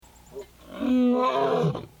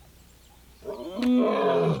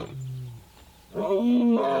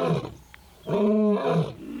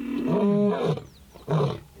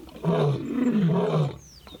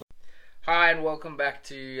back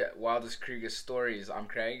to Wildest Kruger Stories. I'm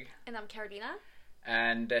Craig. And I'm Carolina.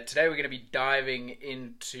 And today we're going to be diving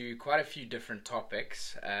into quite a few different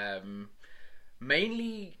topics.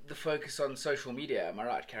 Mainly the focus on social media. Am I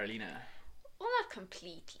right, Carolina? Well, not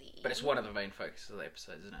completely. But it's one of the main focuses of the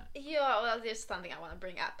episode, isn't it? Yeah, well, there's something I want to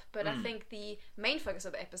bring up. But I think the main focus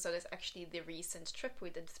of the episode is actually the recent trip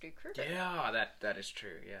we did through Kruger. Yeah, that is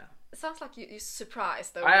true, yeah. It sounds like you're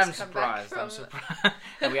surprised, though. I am surprised. I'm surprised.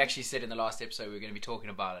 And we actually said in the last episode we were going to be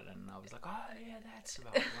talking about it, and I was like, oh, yeah, that's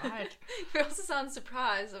about right. We also sound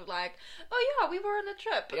surprised of like, oh, yeah, we were on a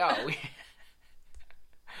trip. Yeah,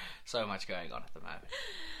 so much going on at the moment.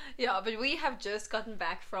 Yeah, but we have just gotten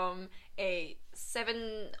back from a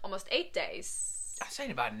almost 8 days. I was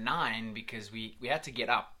saying about 9 because we had to get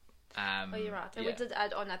up. Oh, you're right. And we did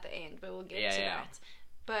add on at the end, but we'll get to that.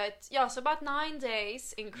 But yeah, so about 9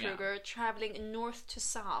 days in Kruger, traveling north to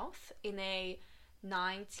south in a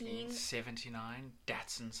 1979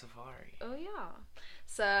 Datsun Safari. Oh, yeah.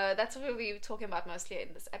 So that's what we'll be talking about mostly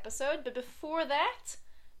in this episode. But before that,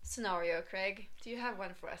 scenario, Craig, do you have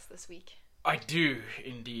one for us this week? I do,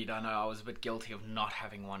 indeed. I know I was a bit guilty of not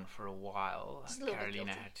having one for a while.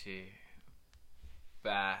 Carolina had to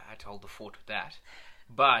hold the fort with that.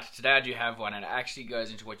 But today I do have one, and it actually goes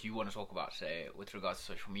into what you want to talk about today with regards to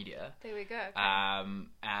social media. There we go. Okay.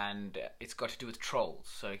 And it's got to do with trolls.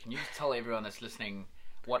 So can you tell everyone that's listening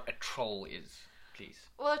what a troll is, please?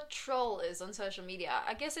 Well, a troll is on social media.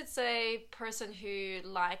 I guess it's a person who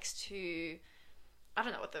likes to... I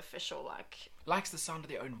don't know what the official likes the sound of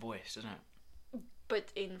their own voice, doesn't it? But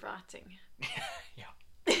in writing. Yeah.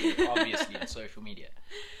 Obviously in social media.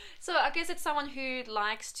 So I guess it's someone who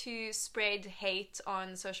likes to spread hate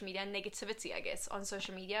on social media, negativity, I guess, on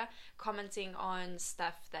social media, commenting on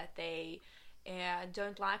stuff that they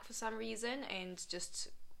don't like for some reason and just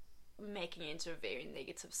making it into a very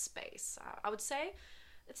negative space. I would say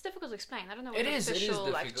it's difficult to explain. I don't know what the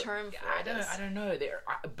official term for it is. I don't know.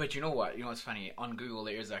 But you know what? You know what's funny? On Google,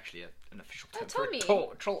 there is actually an official term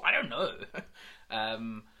for a troll. I don't know.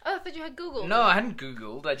 I thought you had Googled. No, I hadn't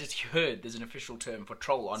Googled. I just heard there's an official term for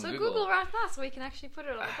troll on Google. So Google right now so we can actually put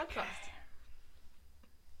it on the podcast.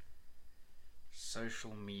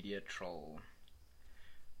 Social media troll.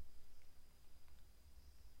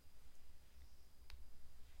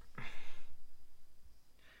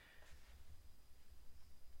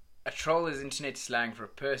 A troll is internet slang for a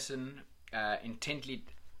person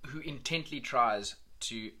who intently tries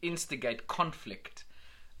to instigate conflict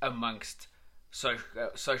amongst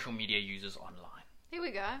social media users online. Here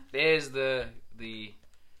we go. There's the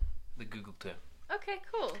Google term. Okay,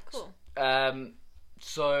 cool.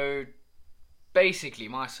 So basically,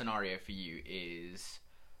 my scenario for you is: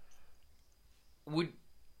 would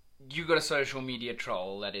you got a social media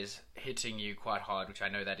troll that is hitting you quite hard, which I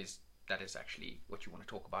know that is actually what you want to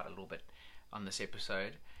talk about a little bit on this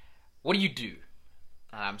episode. What do?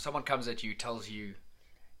 Someone comes at you, tells you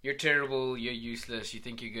you're terrible, you're useless, you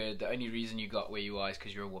think you're good. The only reason you got where you are is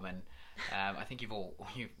because you're a woman. I think you've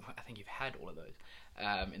had all of those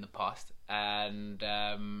in the past. And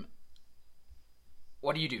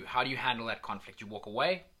what do? How do you handle that conflict? You walk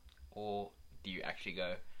away, or do you actually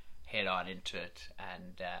go head on into it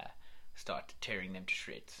and start tearing them to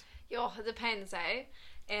shreds? Yo, it depends, eh?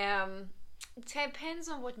 It depends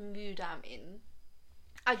on what mood I'm in.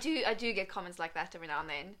 I do get comments like that every now and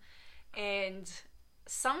then, and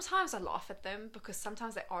sometimes I laugh at them because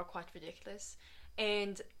sometimes they are quite ridiculous.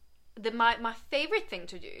 And my favorite thing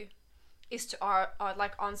to do is to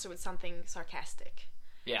answer with something sarcastic.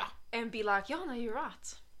 Yeah. And be like, "Yeah, no, you're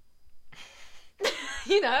right."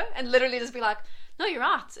 You know, and literally just be like, "No, you're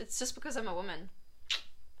right. It's just because I'm a woman."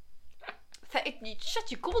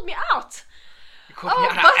 Shit, you called me out. You called me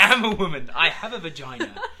out. I am a woman. I have a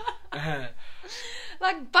vagina.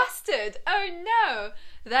 Like, busted. Oh no.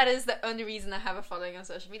 That is the only reason I have a following on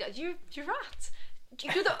social media. You're right.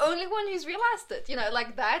 You're the only one who's realized it. You know,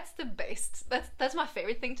 like, that's the best. That's my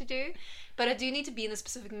favorite thing to do. But I do need to be in a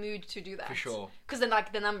specific mood to do that. For sure. Because then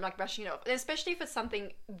I'm like brushing it off. And especially if it's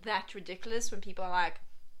something that ridiculous, when people are like,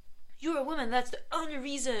 "You're a woman. That's the only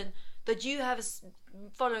reason that you have a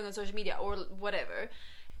following on social media," or whatever.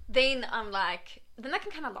 Then I'm like, then I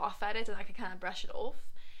can kind of laugh at it and I can kind of brush it off.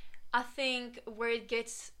 I think where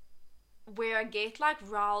I get like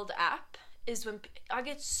riled up is when I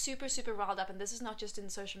get super, super riled up, and this is not just in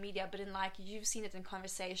social media, but in like, you've seen it in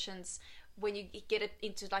conversations when you get it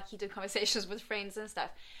into like heated conversations with friends and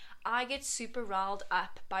stuff. I get super riled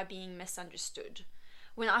up by being misunderstood.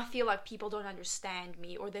 When I feel like people don't understand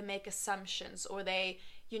me, or they make assumptions, or they,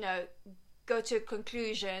 go to a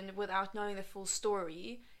conclusion without knowing the full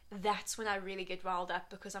story, that's when I really get riled up,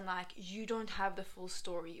 because I'm like, you don't have the full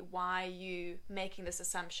story. Why are you making this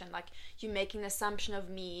assumption? Like, you're making an assumption of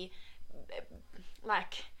me,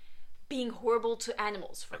 like, being horrible to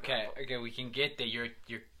animals, for example. Okay, we can get there. You're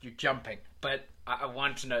jumping, but I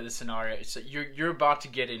want to know the scenario. So you're about to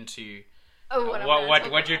get into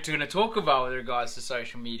what you're going to talk about with regards to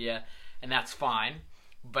social media, and that's fine.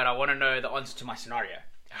 But I want to know the answer to my scenario.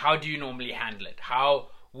 How do you normally handle it? How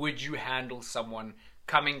would you handle someone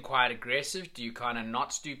coming quite aggressive? Do you kind of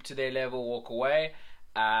not stoop to their level, walk away,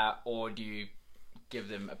 or do you give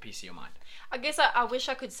them a piece of your mind? I guess I wish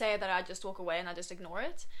I could say that I just walk away and I just ignore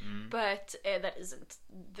it, but that isn't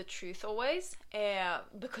the truth always,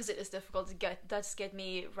 because it is difficult to get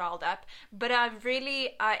me riled up. But I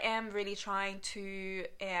am really trying to,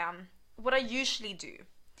 what I usually do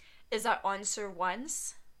is I answer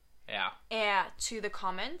once to the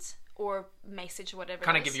comment or message, whatever.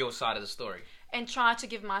 Kind of give your side of the story. And try to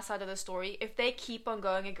give my side of the story. If they keep on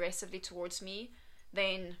going aggressively towards me,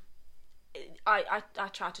 then I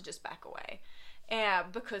try to just back away,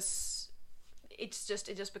 because it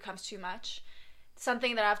just becomes too much.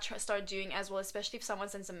 Something that I've started doing as well, especially if someone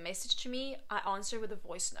sends a message to me, I answer with a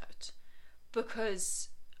voice note, because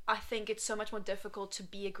I think it's so much more difficult to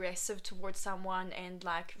be aggressive towards someone and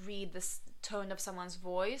like read the tone of someone's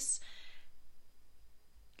voice,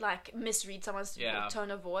 like misread someone's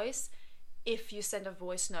tone of voice, if you send a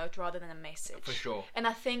voice note rather than a message. For sure. And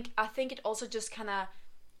I think it also just kind of,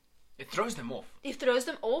 it throws them off. It throws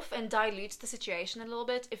them off and dilutes the situation a little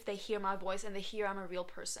bit if they hear my voice and they hear I'm a real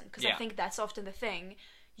person. Because I think that's often the thing.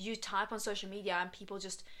 You type on social media and people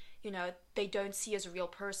just, they don't see as a real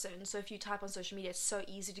person. So if you type on social media, it's so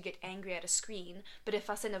easy to get angry at a screen. But if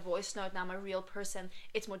I send a voice note and I'm a real person,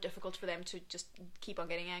 it's more difficult for them to just keep on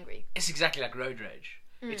getting angry. It's exactly like road rage.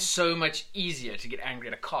 It's so much easier to get angry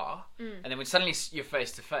at a car, and then when suddenly you're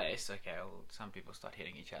face to face, okay, well, some people start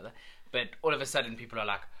hitting each other, but all of a sudden people are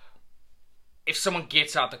like, if someone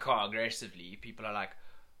gets out the car aggressively, people are like,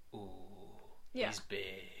 ooh, he's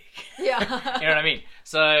big. Yeah. You know what I mean?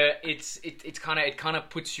 So it kind of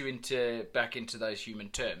puts you back into those human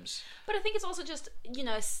terms. But I think it's also just,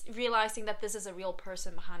 realizing that this is a real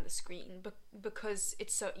person behind the screen, because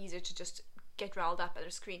it's so easy to just get riled up at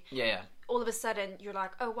a screen. Yeah. All of a sudden you're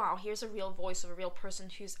like, oh wow, here's a real voice of a real person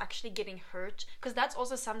who's actually getting hurt. Because that's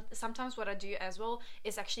also sometimes what I do as well,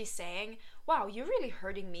 is actually saying, wow, you're really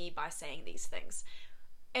hurting me by saying these things.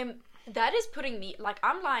 And that is putting me, like,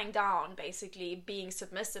 I'm lying down basically, being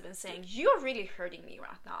submissive and saying, you're really hurting me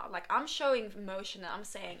right now. Like, I'm showing emotion and I'm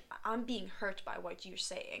saying I'm being hurt by what you're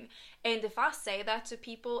saying. And if I say that to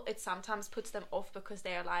people, it sometimes puts them off, because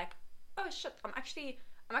they're like, oh shit, I'm actually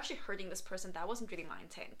hurting this person. That wasn't really my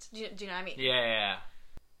intent. Do you know what I mean? Yeah.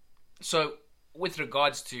 So, with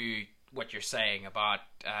regards to what you're saying about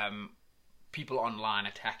people online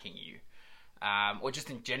attacking you, or just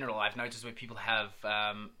in general, I've noticed where people have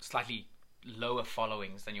slightly lower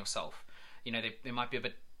followings than yourself. There might be a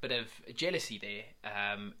bit of jealousy there,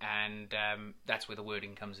 and that's where the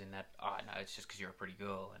wording comes in that, no, it's just because you're a pretty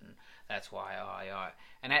girl, and that's why,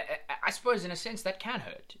 And I suppose in a sense that can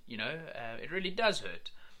hurt, it really does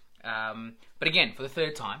hurt. But again, for the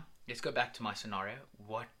third time, let's go back to my scenario.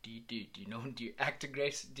 What do you do? Do you act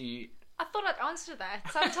aggressive? I thought I'd answer that.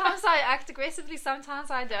 Sometimes I act aggressively,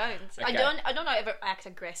 sometimes I don't. Okay. I don't ever act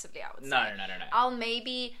aggressively, I would say. No. I'll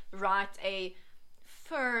maybe write a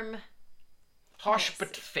firm... Harsh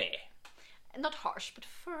but fair. Not harsh, but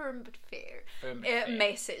firm but fair. Fair.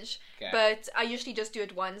 Message. Okay. But I usually just do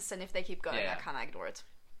it once, and if they keep going, I kind of ignore it.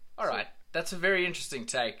 Alright, that's a very interesting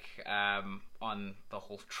take on the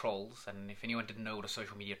whole trolls, and if anyone didn't know what a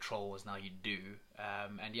social media troll was, now you do.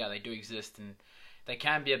 And yeah, they do exist, and they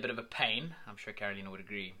can be a bit of a pain. I'm sure Carolina would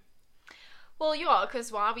agree. Well, yeah,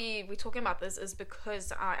 because why we're talking about this is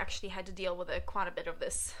because I actually had to deal with quite a bit of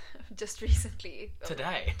this just recently.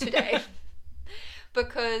 Today.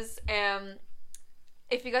 Because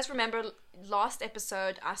if you guys remember last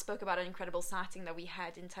episode, I spoke about an incredible sighting that we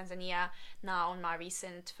had in Tanzania now on my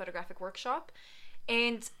recent photographic workshop.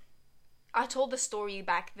 And I told the story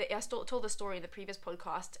told the story in the previous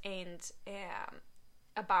podcast, and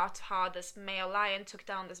about how this male lion took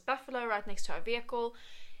down this buffalo right next to our vehicle.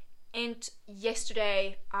 And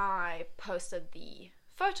yesterday I posted the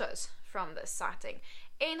photos from this sighting,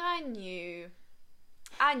 and I knew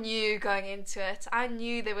going into it, I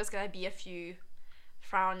knew there was going to be a few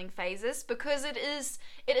frowning phases, because it is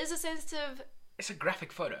a sensitive It's a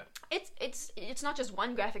graphic photo. It's not just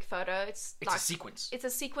one graphic photo. It's like, a sequence. It's a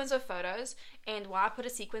sequence of photos, and why I put a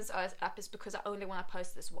sequence up is because I only want to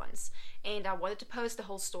post this once, and I wanted to post the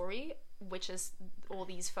whole story, which is all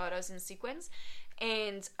these photos in sequence,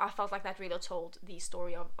 and I felt like that really told the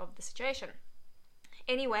story of the situation.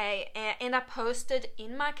 Anyway, and I posted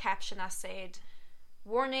in my caption, I said,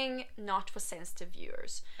 "Warning, not for sensitive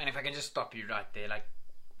viewers." And if I can just stop you right there, like,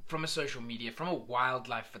 from a social media, from a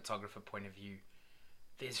wildlife photographer point of view,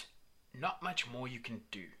 there's not much more you can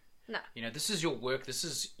do. No. You know, this is your work, this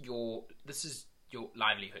is your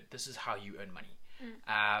livelihood, this is how you earn money.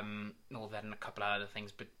 And all that and a couple of other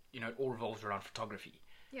things, but, you know, it all revolves around photography.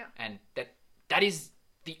 Yeah. And that is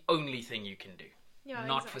the only thing you can do. Yeah,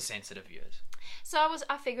 not exactly. for sensitive viewers. So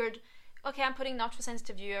I figured, okay, I'm putting not for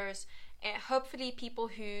sensitive viewers. Hopefully people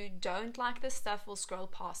who don't like this stuff will scroll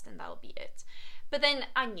past and that'll be it. But then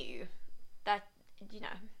I knew that, you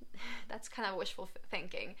know, that's kind of wishful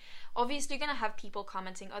thinking. Obviously, you're going to have people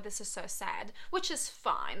commenting, "Oh, this is so sad," which is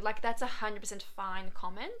fine. Like, that's 100% fine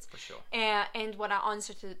comment. For sure. And what I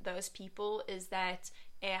answer to those people is that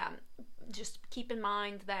just keep in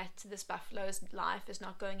mind that this buffalo's life is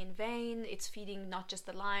not going in vain. It's feeding not just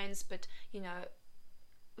the lions, but, you know,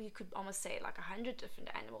 you could almost say like 100 different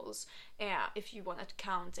animals, if you want to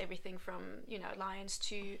count everything from, you know, lions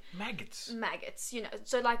to maggots, you know.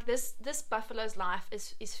 So like this buffalo's life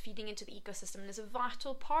is feeding into the ecosystem and is a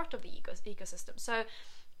vital part of the ecosystem. So,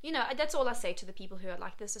 you know, that's all I say to the people who are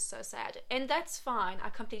like, "This is so sad," and that's fine. I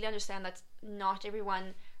completely understand that not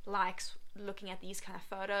everyone likes looking at these kind of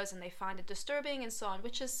photos and they find it disturbing and so on,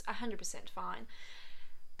 which is 100% fine.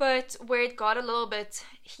 But where it got a little bit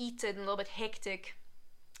heated and a little bit hectic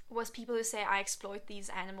was people who say I exploit these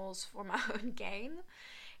animals for my own gain,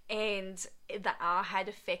 and that I had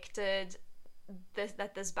affected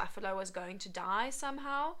that this buffalo was going to die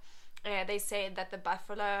somehow. They said that the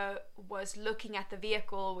buffalo was looking at the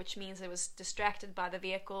vehicle, which means it was distracted by the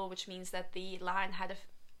vehicle, which means that the lion had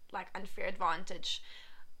a unfair advantage.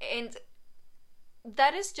 And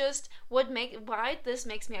that is just why this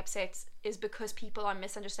makes me upset, is because people are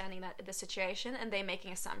misunderstanding the situation and they're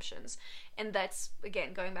making assumptions. And that's,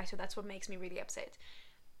 again, going back to, that's what makes me really upset.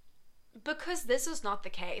 Because this is not the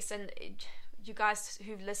case. And you guys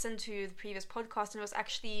who've listened to the previous podcast, and it was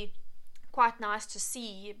actually quite nice to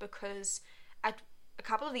see, because at a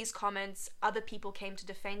couple of these comments, other people came to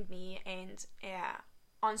defend me and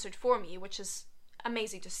answered for me, which is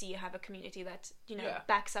amazing to see. You have a community that, you know,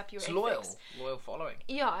 backs up your ethics. Loyal following.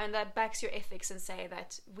 Yeah, and that backs your ethics and say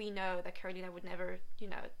that we know that Carolina would never, you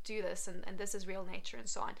know, do this, and this is real nature and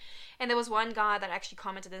so on. And there was one guy that actually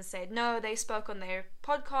commented and said, no, they spoke on their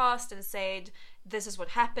podcast and said this is what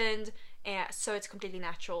happened, so it's completely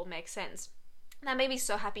natural, makes sense. That made me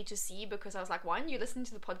so happy to see, because I was like, one, you're listening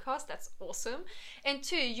to the podcast, that's awesome, and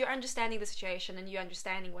two, you're understanding the situation and you're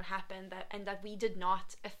understanding what happened, and that we did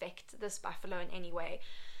not affect this buffalo in any way.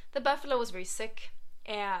 The buffalo was very sick,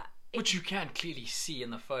 which you can clearly see in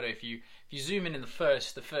the photo. If you zoom in the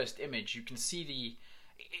first image, you can see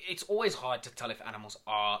it's always hard to tell if animals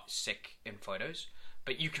are sick in photos,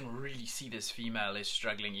 but you can really see this female is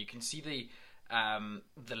struggling. You can see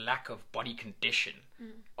the lack of body condition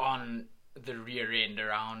on the rear end,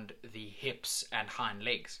 around the hips and hind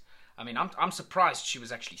legs. I mean, I'm surprised she was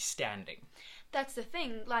actually standing. That's the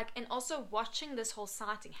thing, like, and also watching this whole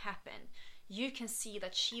sighting happen, you can see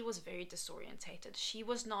that she was very disorientated. She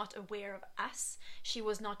was not aware of us. She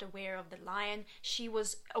was not aware of the lion. She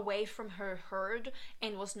was away from her herd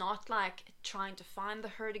and was not like trying to find the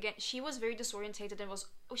herd again. She was very disorientated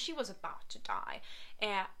and she was about to die,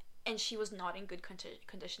 and she was not in good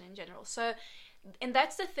condition in general. So, and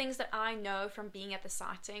that's the things that I know from being at the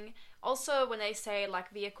sighting. Also, when they say like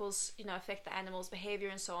vehicles, you know, affect the animal's behavior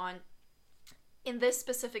and so on, in this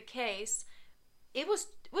specific case, it was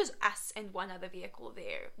us and one other vehicle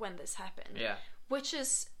there when this happened. Yeah. Which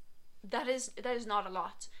is that is not a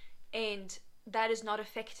lot, and that is not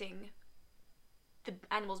affecting the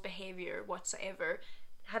animal's behavior whatsoever.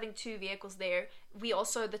 Having two vehicles there,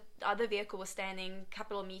 the other vehicle was standing a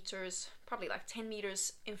couple of meters, probably like 10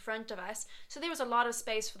 meters in front of us, so there was a lot of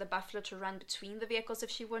space for the buffalo to run between the vehicles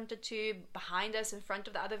if she wanted to, behind us, in front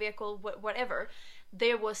of the other vehicle, whatever.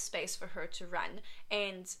 There was space for her to run,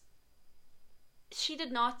 and she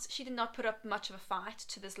did not put up much of a fight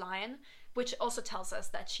to this lion, which also tells us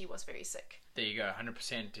that she was very sick. There you go.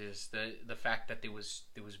 100% is the fact that there was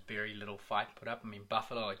very little fight put up. I mean,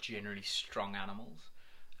 buffalo are generally strong animals.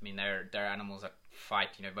 I mean, they're animals that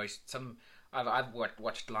fight. You know, I've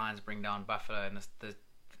watched lions bring down buffalo, and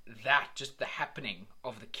just the happening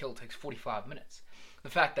of the kill takes 45 minutes. The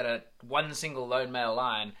fact that one single lone male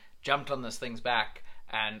lion jumped on this thing's back,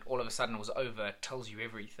 and all of a sudden it was over. It tells you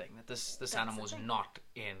everything, that this animal was not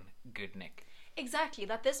in good nick. Exactly,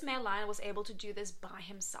 that this male lion was able to do this by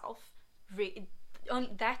himself.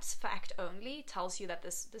 That fact only tells you that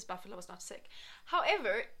this buffalo was not sick.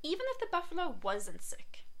 However, even if the buffalo wasn't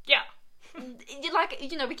sick, Yeah.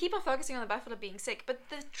 we keep on focusing on the buffalo being sick, but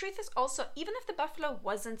the truth is also, even if the buffalo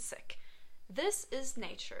wasn't sick, this is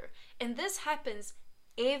nature, and this happens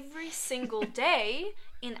every single day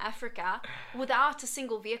in Africa without a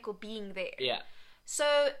single vehicle being there. Yeah.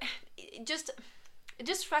 So it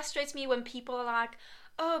just frustrates me when people are like,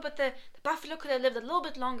 oh, but the buffalo could have lived a little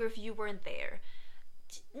bit longer if you weren't there.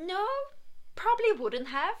 No, probably wouldn't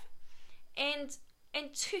have. And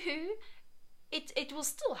two, it will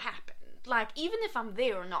still happen. Like, even if I'm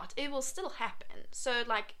there or not, it will still happen. So,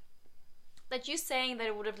 like, that you saying that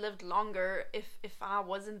it would have lived longer if I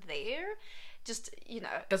wasn't there, just,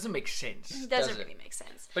 doesn't make sense. Doesn't really make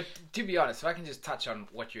sense. But to be honest, if I can just touch on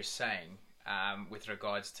what you're saying, with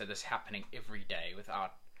regards to this happening every day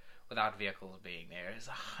without vehicles being there, is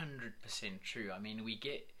 100% true. I mean,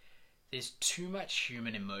 there's too much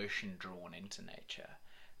human emotion drawn into nature,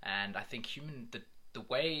 and I think the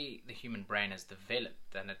way the human brain has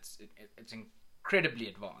developed, and it's incredibly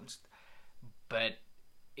advanced, but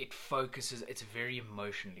it's very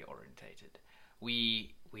emotionally orientated.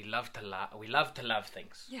 We love to love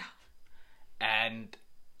things. Yeah. And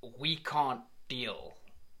we can't deal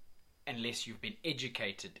unless you've been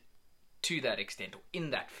educated to that extent, or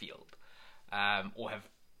in that field, or have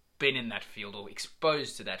been in that field or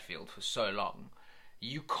exposed to that field for so long.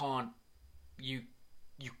 You can't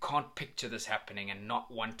picture this happening and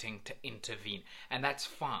not wanting to intervene, and that's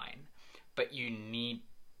fine. But you need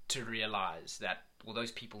to realize that, well,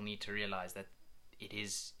 those people need to realize that it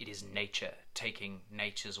is nature taking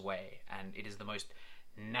nature's way, and it is the most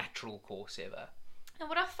natural course ever. And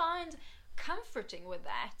what I find comforting with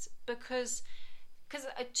that, because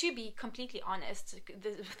to be completely honest,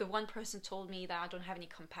 the one person told me that I don't have any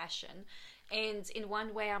compassion, and in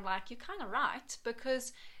one way I'm like, you're kind of right,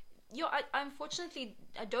 because unfortunately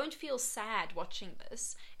I don't feel sad watching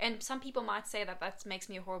this, and some people might say that makes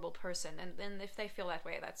me a horrible person, and then if they feel that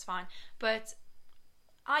way, that's fine, but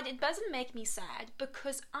it doesn't make me sad,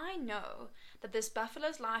 because I know that this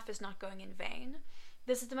buffalo's life is not going in vain.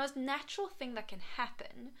 This is the most natural thing that can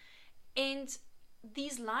happen, and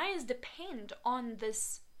these lions depend on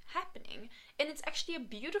this happening, and it's actually a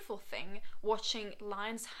beautiful thing watching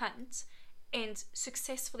lions hunt and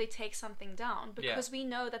successfully take something down, because we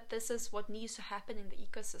know that this is what needs to happen in the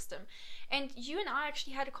ecosystem. And you and I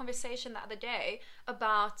actually had a conversation the other day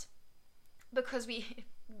about,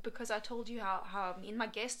 because I told you how me and my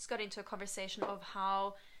guests got into a conversation of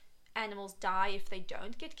how animals die if they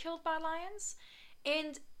don't get killed by lions,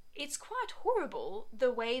 and it's quite horrible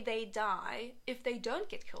the way they die if they don't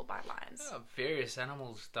get killed by lions. Various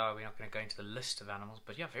animals die. We're not going to go into the list of animals,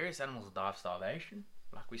 but various animals die of starvation.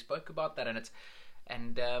 Like we spoke about that,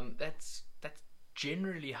 and that's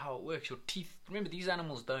generally how it works. Your teeth. Remember, these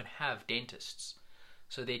animals don't have dentists,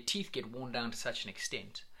 so their teeth get worn down to such an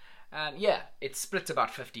extent. It's split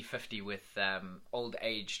about 50-50 with old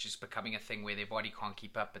age just becoming a thing where their body can't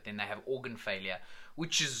keep up, but then they have organ failure,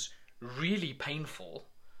 which is really painful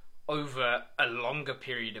over a longer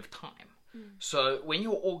period of time. So when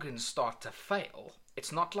your organs start to fail,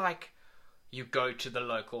 it's not like you go to the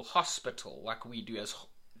local hospital like we do. As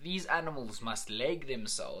these animals must leg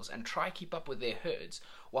themselves and try keep up with their herds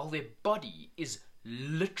while their body is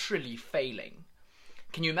literally failing.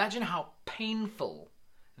 Can you imagine how painful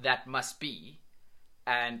that must be?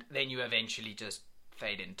 And then you eventually just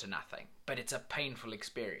fade into nothing. But it's a painful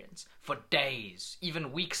experience for days,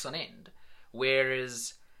 even weeks on end.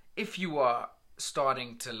 Whereas if you are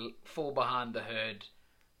starting to fall behind the herd,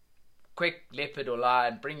 quick leopard or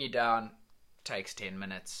lion bring you down, takes 10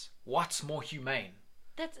 minutes. What's more humane?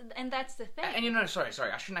 That's the thing. And sorry,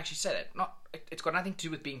 I shouldn't actually say that. It's got nothing to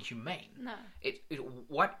do with being humane. No. I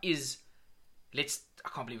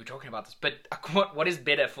can't believe we're talking about this, but what is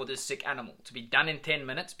better for this sick animal? To be done in 10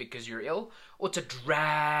 minutes because you're ill, or to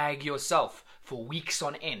drag yourself for weeks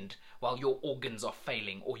on end while your organs are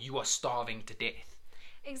failing or you are starving to death?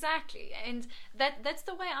 Exactly, and that's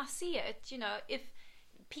the way I see it. If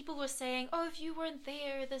people were saying, oh, if you weren't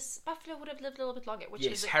there, this buffalo would have lived a little bit longer.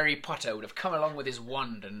 Harry Potter would have come along with his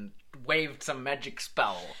wand and waved some magic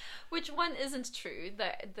spell. Which one isn't true.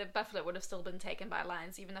 The buffalo would have still been taken by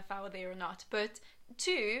lions, even if I were there or not. But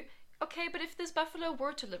two, okay, but if this buffalo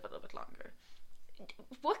were to live a little bit longer,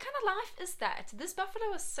 what kind of life is that? This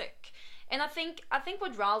buffalo was sick. And I think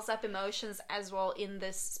what riles up emotions as well in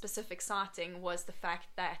this specific sighting was the fact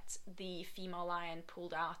that the female lion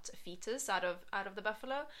pulled out a fetus out of the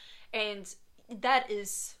buffalo, and that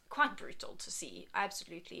is quite brutal to see,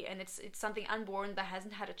 absolutely. And it's something unborn that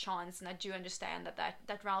hasn't had a chance, and I do understand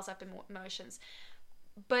that riles up emotions.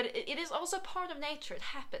 But it is also part of nature. It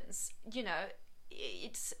happens,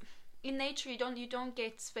 it's in nature. You don't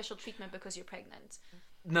get special treatment because you're pregnant.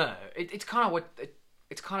 No, it's kind of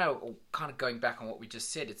it's kind of going back on what we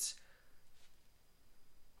just said. It's,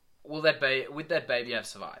 would that baby have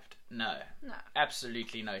survived? No,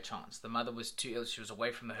 absolutely no chance. The mother was too ill. She was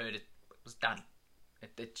away from the herd. It was done.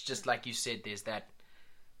 It's just like you said. There's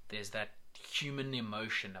that human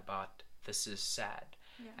emotion about this is sad,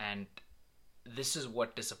 and this is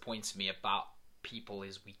what disappoints me about people,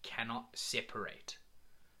 is we cannot separate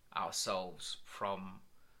ourselves from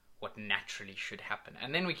what naturally should happen.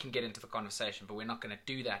 And then we can get into the conversation, but we're not going to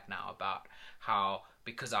do that now, about how,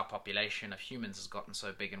 because our population of humans has gotten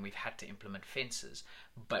so big and we've had to implement fences,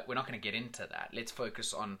 but we're not going to get into that. Let's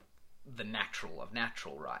focus on the natural of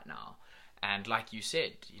natural right now. And like you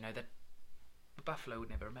said, that the buffalo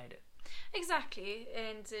would never have made it. Exactly.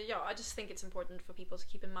 And I just think it's important for people to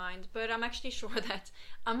keep in mind. But I'm actually sure that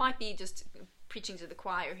I might be just preaching to the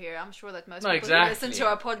choir here. I'm sure that most people who listen to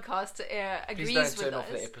our podcast agrees with us. Please don't turn off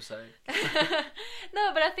the episode.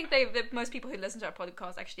 No, but I think most people who listen to our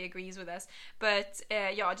podcast actually agrees with us. But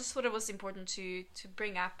I just thought it was important to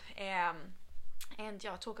bring up and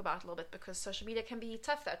talk about it a little bit, because social media can be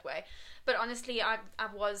tough that way. But honestly, I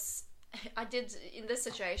did, in this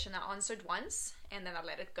situation, I answered once and then I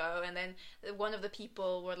let it go, and then one of the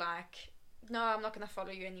people were like, no, I'm not going to follow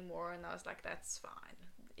you anymore, and I was like, that's fine.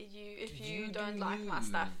 If you don't like my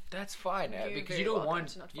stuff, that's fine, because you don't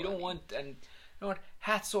want, and you know what,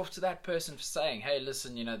 hats off to that person for saying, hey,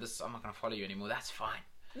 listen, this, I'm not going to follow you anymore. That's fine.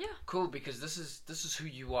 Yeah. Cool, because this is who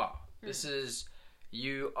you are. This is,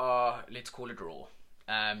 you are, let's call it raw.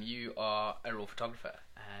 You are a raw photographer,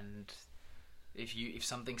 and if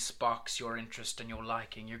something sparks your interest and your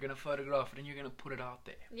liking, you're going to photograph it and you're going to put it out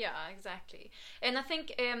there. Yeah, exactly. And I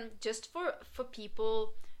think just for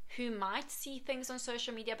people who might see things on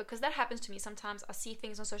social media, because that happens to me sometimes. I see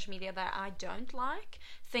things on social media that I don't like.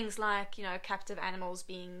 Things like, captive animals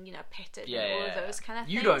being, petted, and all of those kind of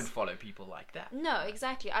things. You don't follow people like that. No,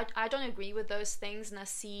 exactly. I don't agree with those things, and I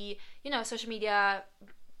see, social media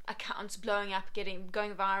accounts blowing up,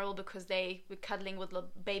 going viral because they were cuddling with a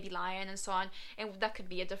baby lion and so on. And that could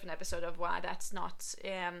be a different episode of why that's not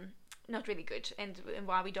really good, and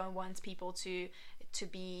why we don't want people to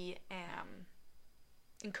be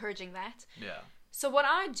encouraging that. Yeah. So what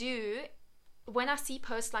I do when I see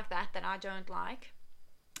posts like that I don't like,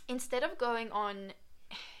 instead of going on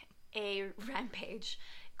a rampage,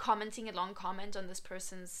 commenting a long comment on this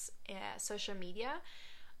person's social media,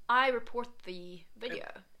 I report the video.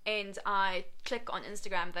 And I click on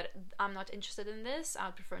Instagram that I'm not interested in this. I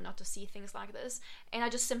prefer not to see things like this. And I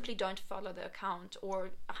just simply don't follow the account, or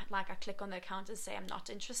I click on the account and say I'm not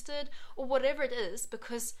interested, or whatever it is,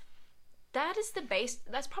 because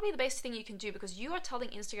that's probably the best thing you can do, because you are telling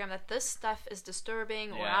Instagram that this stuff is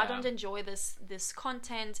disturbing, or I don't enjoy this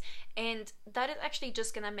content, and that is actually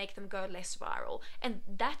just gonna make them go less viral. And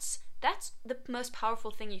that's the most powerful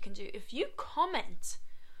thing you can do. If you comment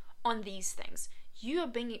on these things, you are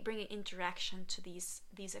bringing interaction to these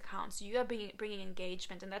accounts. You are bringing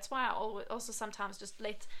engagement, and that's why I also sometimes just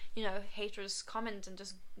let haters comment and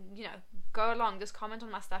just go along, just comment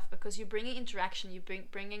on my stuff, because you're bringing interaction, you're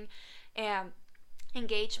bringing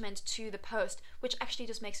engagement to the post, which actually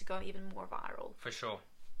just makes it go even more viral. For sure.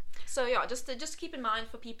 So just keep in mind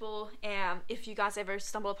for people, if you guys ever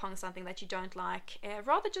stumble upon something that you don't like,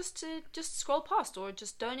 rather just scroll past, or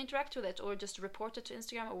just don't interact with it, or just report it to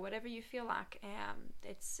Instagram, or whatever you feel like.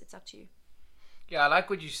 It's up to you. Yeah, I like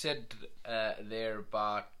what you said there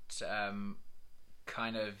about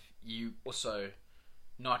kind of you also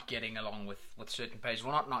not getting along with certain pages.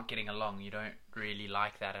 Well, not getting along. You don't really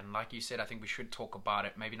like that, and like you said, I think we should talk about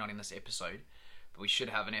it. Maybe not in this episode, but we should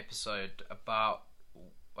have an episode about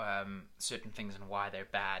certain things and why they're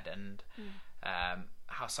bad, and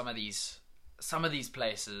how some of these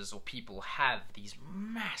places or people have these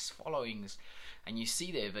mass followings, and you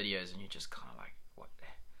see their videos and you're just kind of like, what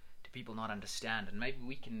do people not understand? And maybe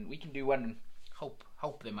we can do one and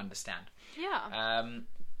help them understand.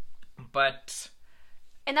 But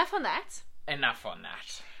enough on that.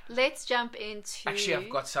 Let's jump into... Actually, I've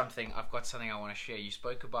got something I want to share. You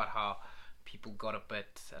spoke about how people got a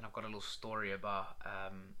bit, and I've got a little story about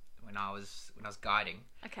when I was guiding.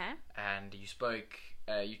 Okay. And you spoke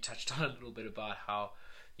you touched on a little bit about how,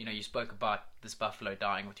 you spoke about this buffalo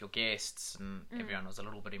dying with your guests, and everyone was a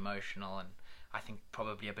little bit emotional, and I think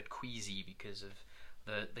probably a bit queasy because of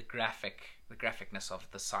the graphicness of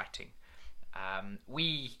the sighting. I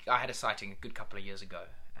had a sighting a good couple of years ago,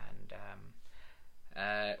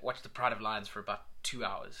 and watched the Pride of Lions for about 2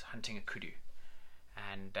 hours hunting a kudu,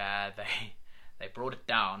 and they brought it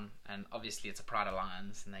down, and obviously it's a Pride of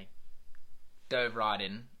Lions, and they dove right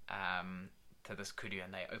in to this kudu,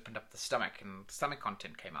 and they opened up the stomach, and stomach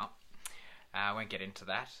content came out. I won't get into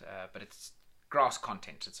that, but it's grass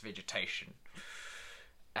content, it's vegetation,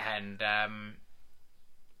 and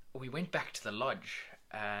we went back to the lodge,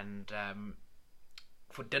 and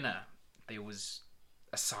for dinner there was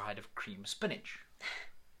a side of cream spinach,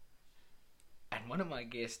 and one of my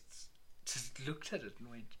guests just looked at it and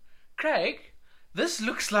went, "Craig, this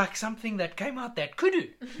looks like something that came out that kudu."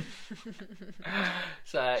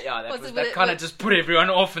 So yeah, that kind of just put everyone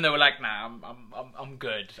off, and they were like, "Nah, I'm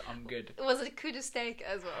good. I'm good." Was it kudu steak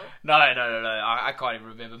as well? No. I can't even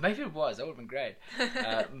remember. Maybe it was. That would have been great.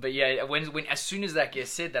 But yeah, when as soon as that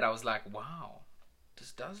guest said that, I was like, "Wow,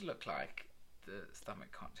 this does look like the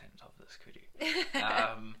stomach content of this kudu."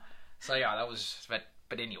 So yeah, that was.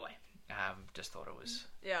 But anyway, just thought it was.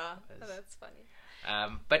 Yeah, that's funny.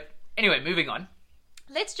 But anyway, moving on.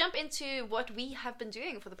 Let's jump into what we have been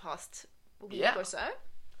doing for the past week or so.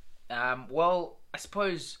 Well, I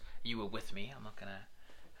suppose you were with me. I'm not gonna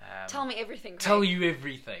tell me everything. Tell you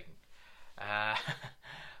everything.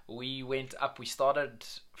 We went up. We started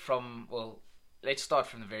from. Well, let's start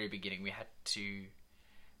from the very beginning. We had to.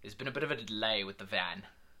 There's been a bit of a delay with the van.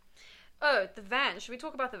 Oh, the van. Should we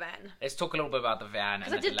talk about the van? Let's talk a little bit about the van.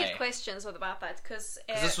 Because I did get questions about that. Because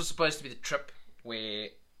this was supposed to be the trip where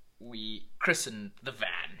we christened the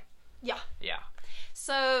van. Yeah. Yeah.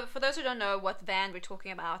 So, for those who don't know what van we're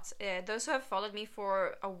talking about, those who have followed me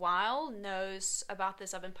for a while knows about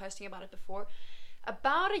this. I've been posting about it before.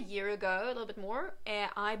 About a year ago, a little bit more,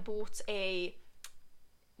 I bought a,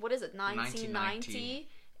 what is it, 1990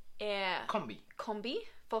 Combi,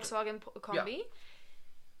 Volkswagen Combi,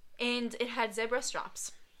 and it had zebra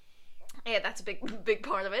stripes. Yeah, that's a big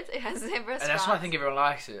part of it. It has zebra stripes. And that's why I think everyone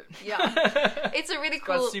likes it. Yeah. It's a really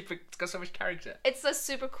cool... It's got so much character. It's a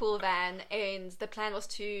super cool van, and the plan was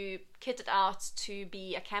to kit it out to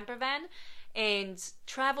be a camper van and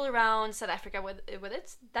travel around South Africa with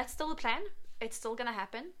it. That's still the plan. It's still gonna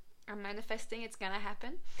happen. I'm manifesting it's gonna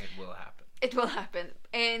happen. It will happen. It will happen.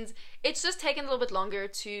 And it's just taken a little bit longer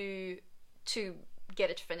to get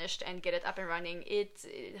it finished and get it up and running. It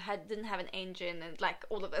didn't have an engine and like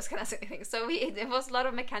all of those kind of things. So there was a lot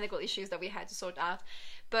of mechanical issues that we had to sort out.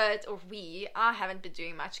 I haven't been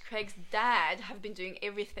doing much. Craig's dad have been doing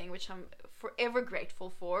everything, which I'm forever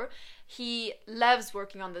grateful for. He loves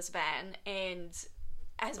working on this van and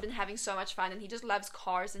has been having so much fun, and he just loves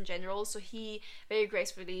cars in general. So he very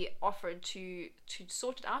gracefully offered to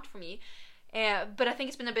sort it out for me. But I think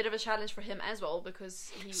it's been a bit of a challenge for him as well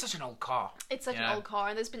because it's such an old car. It's such an old car,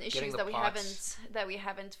 and there's been issues that we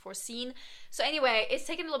haven't foreseen. So anyway, it's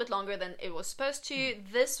taken a little bit longer than it was supposed to.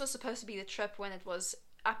 This was supposed to be the trip when it was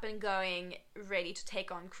up and going, ready to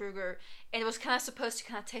take on Kruger, and it was kind of supposed to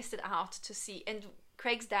kind of test it out to see. And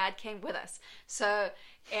Craig's dad came with us, so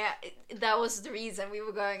that was the reason we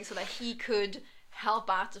were going, so that he could help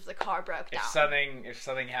out if the car broke down. If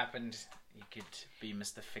something happened, he could be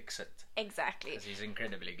Mr. Fix-It. Exactly. Because he's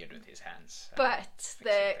incredibly good with his hands. But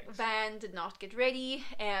the van did not get ready.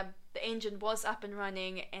 The engine was up and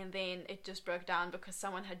running, and then it just broke down because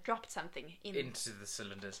someone had dropped something into the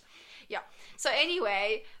cylinders. Yeah. So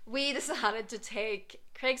anyway, we decided to take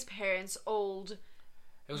Craig's parents' old.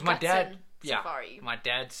 It was my dad. Safari. My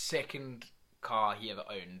dad's second car he ever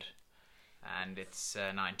owned, and it's a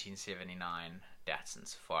 1979 Datsun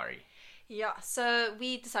Safari. Yeah, so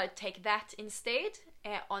we decided to take that instead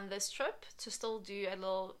on this trip to still do a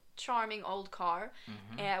little charming old car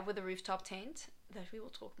with a rooftop tent that we will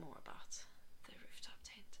talk more about. The rooftop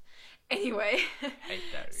tent. Anyway,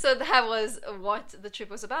 so that was what the trip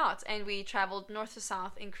was about, and we traveled north to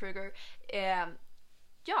south in Kruger,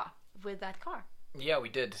 with that car. Yeah, we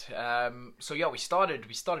did. We started.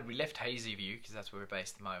 We left Hazyview because that's where we're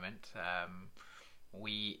based at the moment.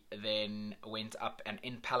 We then went up and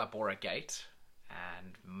in Palabora Gate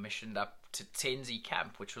and missioned up to Tenzi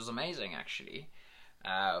Camp, which was amazing actually.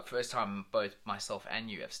 First time both myself and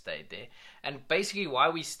you have stayed there. And basically why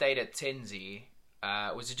we stayed at Tenzi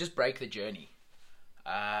was to just break the journey.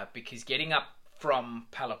 Because getting up from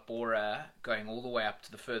Palabora, going all the way up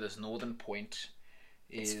to the furthest northern point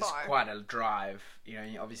is quite a drive. You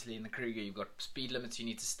know, obviously in the Kruger you've got speed limits you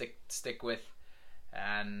need to stick with.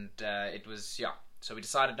 And it was So we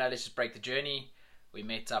decided, no, let's just break the journey. We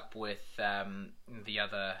met up with the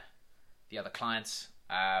other clients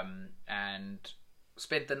and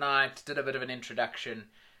spent the night, did a bit of an introduction,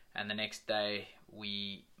 and the next day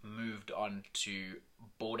we moved on to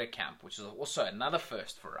border camp, which is also another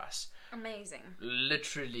first for us. Amazing.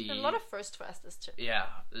 Literally. A lot of firsts for us this trip. Yeah,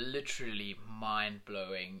 literally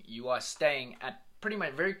mind-blowing. You are staying at pretty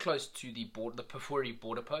much very close to the Pafuri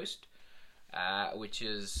border post, which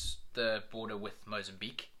is the border with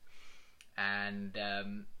Mozambique. And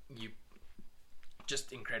you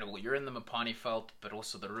just incredible. You're in the Mopani Veld, but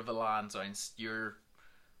also the river lines are you're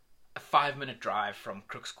a 5-minute drive from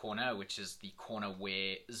Kruger's Corner, which is the corner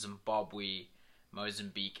where Zimbabwe,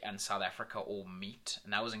 Mozambique, and South Africa all meet,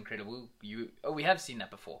 and that was incredible. We have seen that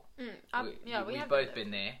before. We've both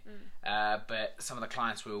been there. But some of the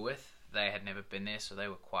clients we were with, they had never been there, so they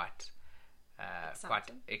were quite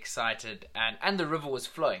excited. And the river was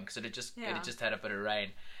flowing because it had just had a bit of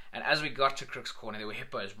rain. And as we got to Kruger's Corner, there were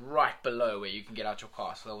hippos right below where you can get out your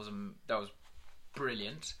car. So that was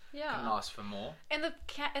brilliant. Yeah, couldn't ask for more. And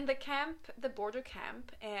the camp, the border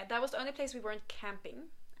camp, that was the only place we weren't camping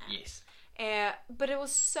at. Yes. But it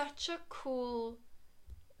was such a cool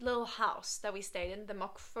little house that we stayed in, the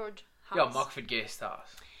Mockford house. Yeah, Mockford guest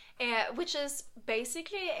house. Which is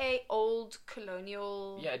basically a old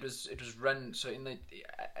colonial. Yeah, it was run so in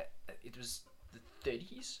it was the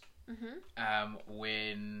 30s.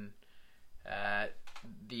 When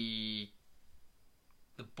the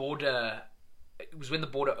border, it was when the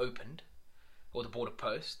border opened, or the border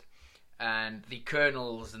post, and the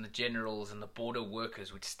colonels and the generals and the border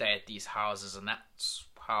workers would stay at these houses, and that's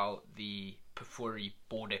how the Pafuri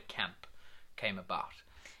border camp came about.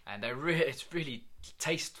 And it's really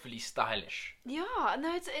tastefully stylish. Yeah,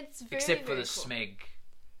 no, it's very, except for very the cool. smeg,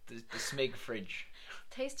 the smeg fridge.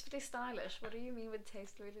 Tastefully stylish. What do you mean with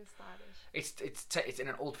tastefully stylish? It's in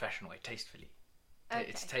an old-fashioned way, tastefully. Okay.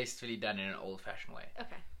 It's tastefully done in an old-fashioned way.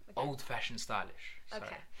 Okay. Old-fashioned stylish. Sorry.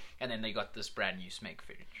 Okay. And then they got this brand new smeg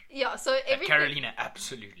fridge. Yeah, so everything... Carolina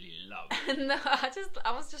absolutely loved. No,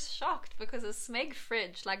 I was just shocked because a smeg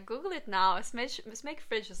fridge, like Google it now, a smeg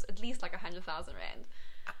fridge is at least like 100,000 rand.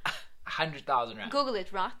 100,000 rand? Google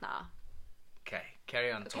it right now. Okay,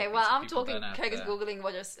 carry on. Okay, well, I'm talking. Craig is googling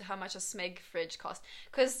how much a smeg fridge costs,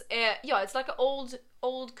 because it's like an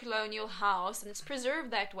old colonial house, and it's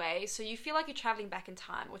preserved that way, so you feel like you're traveling back in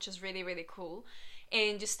time, which is really, really cool.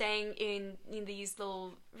 And just staying in these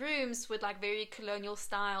little rooms with like very colonial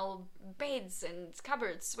style beds and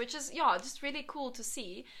cupboards, which is just really cool to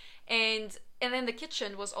see. And then the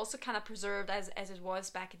kitchen was also kind of preserved as it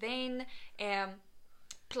was back then.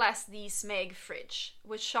 Plus the smeg fridge,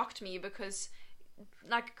 which shocked me because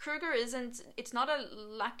like Kruger it's not a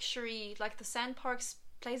luxury, like the Sandparks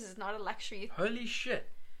place is not a luxury. Holy shit.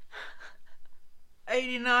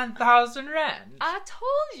 89,000 rand. I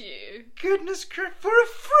told you. Goodness gracious, for a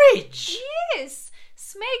fridge. Yes.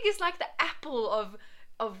 Smeg is like the Apple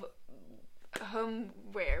of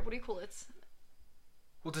homeware. What do you call it?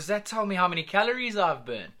 Well, does that tell me how many calories I've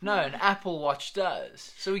burnt? No, an Apple Watch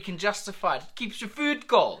does. So we can justify it. It keeps your food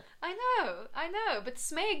cold. I know. But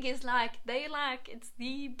Smeg is it's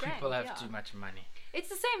the brand. People have too much money. It's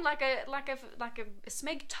the same, like a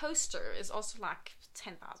Smeg toaster is also like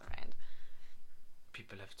 10,000 rand.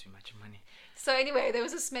 People have too much money. So anyway, there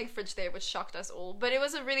was a Smeg fridge there, which shocked us all. But it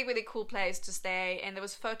was a really, really cool place to stay, and there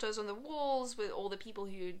was photos on the walls with all the people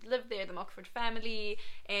who lived there, the Mockford family,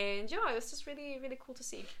 and it was just really, really cool to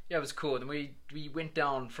see. Yeah, it was cool. And we went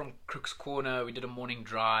down from Kruger's Corner. We did a morning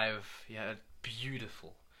drive. Yeah,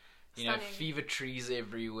 beautiful. You know, fever trees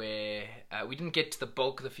everywhere. We didn't get to the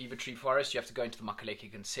bulk of the fever tree forest. You have to go into the Makaleki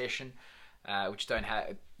concession. Which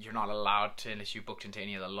you're not allowed to unless you booked into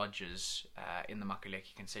any of the lodges in the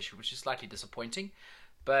Makaleki concession, which is slightly disappointing.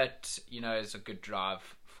 But it's a good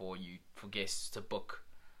drive for guests to book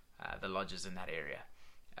the lodges in that area.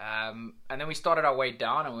 And then we started our way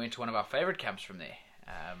down, and we went to one of our favorite camps from there.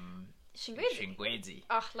 Shingwedzi.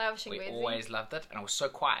 Oh, love Shingwedzi. We always loved it, and it was so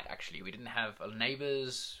quiet. Actually, we didn't have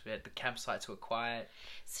neighbors. We had the campsites were quiet.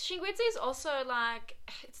 Shingwedzi is also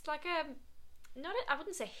it's like a. I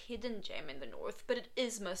wouldn't say hidden gem in the north, but it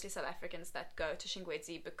is mostly South Africans that go to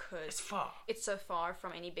Shingwedzi because it's so far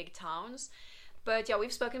from any big towns. But yeah,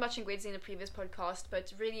 we've spoken about Shingwedzi in a previous podcast,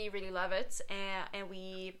 but really, really love it.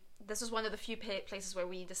 And this is one of the few places where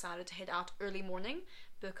we decided to head out early morning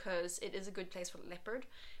because it is a good place for leopard.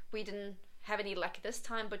 We didn't have any luck this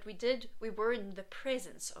time, but we were in the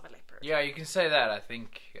presence of a leopard. Yeah, you can say that. I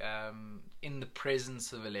think in the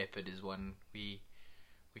presence of a leopard is one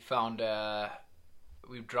we found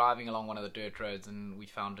we were driving along one of the dirt roads, and we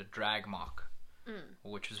found a drag mark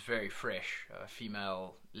which was very fresh. A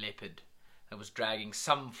female leopard that was dragging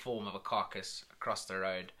some form of a carcass across the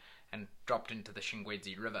road and dropped into the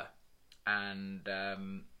Shingwedzi River. And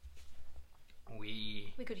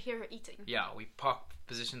we could hear her eating. Yeah, we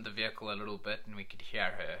positioned the vehicle a little bit, and we could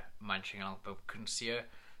hear her munching on, but we couldn't see her.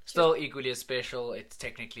 Still equally as special. It's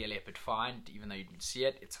technically a leopard find, even though you didn't see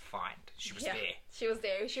it. It's a find. She was there. She was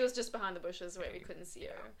there. She was just behind the bushes where we couldn't see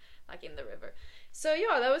her, like in the river. So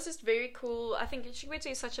yeah, that was just very cool. I think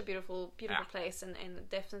Shingwedzi is such a beautiful place, and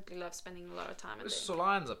definitely love spending a lot of time in there. We saw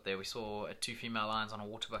lions up there. We saw 2 female lions on a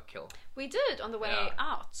waterbuck kill. We did on the way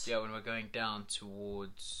out. Yeah, when we're going down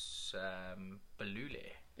towards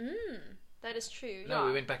Balule. That is true. No,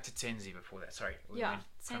 we went back to Tsenzi before that. Sorry. We went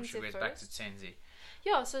from Shingwedzi back to Tsenzi.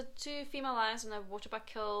 Yeah, so 2 female lions on a waterbuck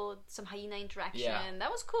kill, some hyena interaction. Yeah. That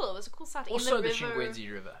was cool. It was a cool sight. Also in the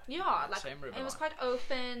Shingwedzi River. Yeah, like same river. it was quite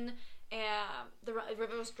open. The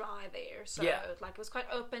river was dry there, so like it was quite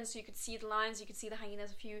open, so you could see the lions, you could see the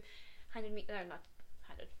hyenas a few 100 meters, no, not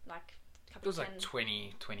 100, like a couple. It was like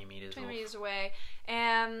 20 meters. 20 meters away.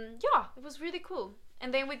 Yeah, it was really cool.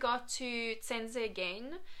 And then we got to Tsenze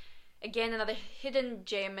again, another hidden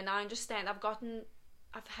gem. And I understand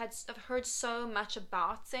I've heard so much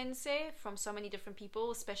about Tsenze from so many different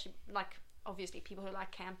people, especially like obviously people who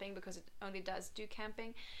like camping, because it only does do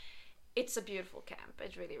camping. It's a beautiful camp.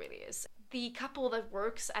 It really, really is. The couple that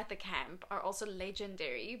works at the camp are also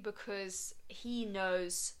legendary because he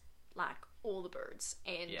knows like all the birds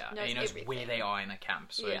and knows he knows everything. where they are in the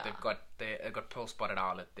camp. So they've got pearl spotted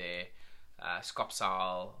owlet there, scops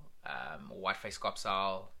owl, white-faced scops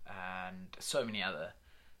owl, and so many other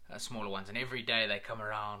smaller ones. And every day they come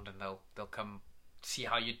around and they'll come see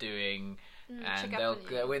how you're doing. And they'll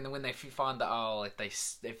when they find the owl, if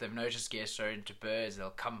they've noticed guests are into birds, they'll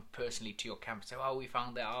come personally to your camp and say, "Oh, we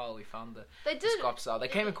found the owl. We found the scops owl." They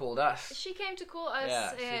came and called us. She came to call us.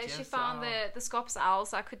 Yeah, she found the scops owl,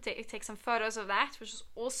 so I could take some photos of that, which was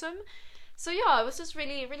awesome. So yeah, it was just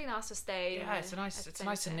really, really nice to stay. Yeah, it's a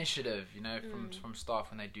nice initiative, from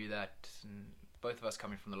staff when they do that. And both of us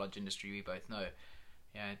coming from the lodge industry, we both know.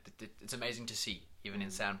 Yeah, it's amazing to see, even in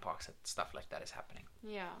sandparks, that stuff like that is happening.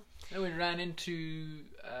 Yeah. And we ran into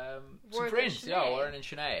some friends, Warren and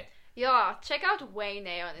Shanae. Yeah, check out Wayne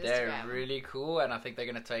on Instagram. They're really cool, and I think they're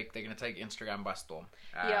gonna take Instagram by storm.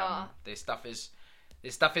 Their stuff is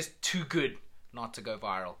too good not to go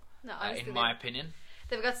viral. No, honestly, in my opinion.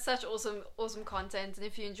 They've got such awesome content, and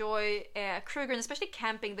if you enjoy Kruger, and especially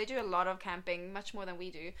camping, they do a lot of camping, much more than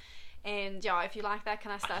we do. And yeah, if you like that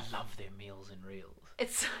kind of stuff, I love their meals and reels.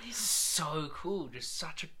 It's so cool. Just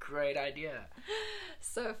such a great idea.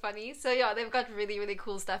 So funny. So yeah, they've got really, really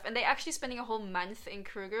cool stuff. And they're actually spending a whole month in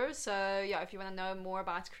Kruger. So yeah, if you want to know more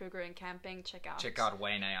about Kruger and camping, check out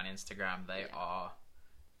Wayne on Instagram. They are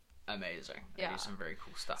amazing. They do some very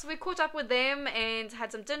cool stuff. So we caught up with them and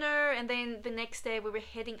had some dinner. And then the next day we were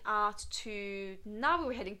heading down to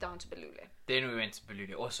Balule. Then we went to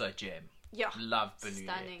Balule. Also a gem. Yeah. Love Balule.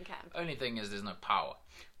 Stunning camp. Only thing is there's no power.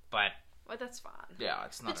 But... well, that's fine. Yeah,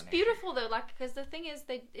 it's not. It's beautiful though, like, because the thing is,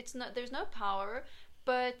 there's no power,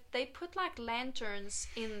 but they put like lanterns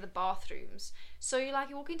in the bathrooms. So you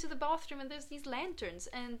walk into the bathroom and there's these lanterns,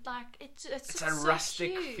 and like it's a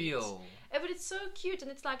rustic feel. But it's so cute, and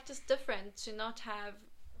it's like just different to not have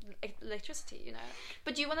electricity,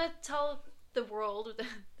 But do you want to tell the world,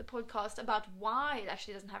 the podcast, about why it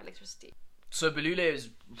actually doesn't have electricity? So Balule is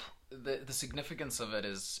the significance of it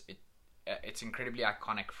is it's incredibly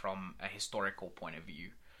iconic from a historical point of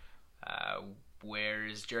view.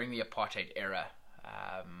 Whereas during the apartheid era,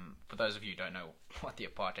 for those of you who don't know what the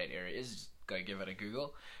apartheid era is, go give it a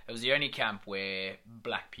Google. It was the only camp where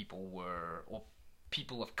black people or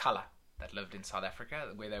people of colour that lived in South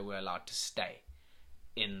Africa, where they were allowed to stay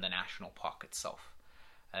in the national park itself.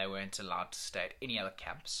 They weren't allowed to stay at any other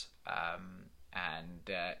camps.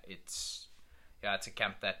 It's a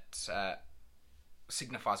camp that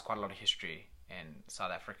signifies quite a lot of history in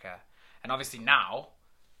South Africa, and obviously now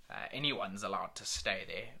anyone's allowed to stay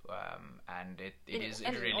there, and it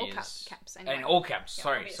really is camps anyway. In all camps.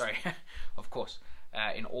 Sorry, of course,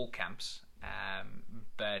 in all camps.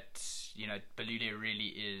 But Balule really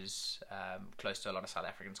is close to a lot of South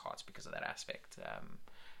Africans' hearts because of that aspect,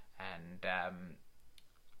 and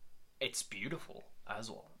it's beautiful as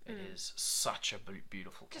well. It is such a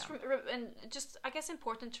beautiful camp. Just I guess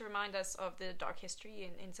important to remind us of the dark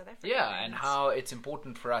history in South Africa. Yeah, and how it's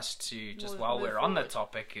important for us to, just while we're on the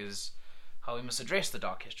topic, is how we must address the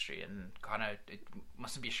dark history, and kind of it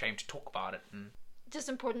mustn't be ashamed to talk about it. And just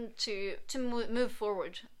important to move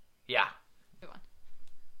forward. Yeah. Move on.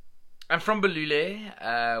 And from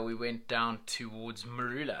Balule, we went down towards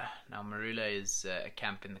Marula. Now, Marula is a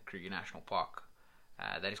camp in the Kruger National Park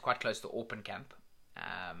that is quite close to Orpen Camp.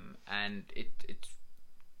 And it's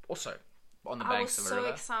also on the banks of a river.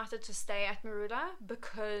 I was so excited to stay at Marula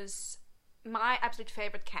because my absolute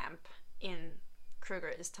favorite camp in Kruger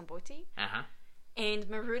is Tamboti. Uh-huh. And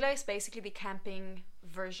Marula is basically the camping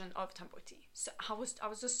version of Tamboti. So I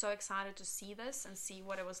was just so excited to see this and see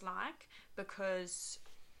what it was like because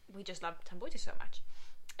we just love Tamboti so much.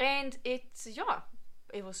 And it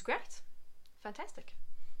was great. Fantastic.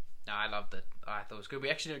 No, I loved it. I thought it was good. We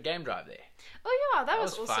actually did a game drive there. Oh yeah, that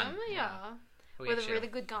was was awesome. fun. Yeah. With a really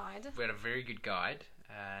good guide. We had a very good guide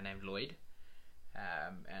named Lloyd.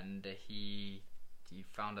 And he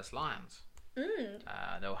found us lions.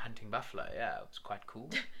 They were hunting buffalo. Yeah, it was quite cool.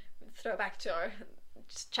 Throwback to our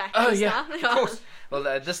chat. Oh yeah, of course. Well,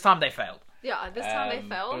 this time they failed. Yeah, this time they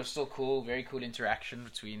failed. But it was still cool. Very cool interaction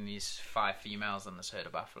between these 5 females and this herd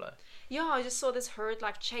of buffalo. Yeah, I just saw this herd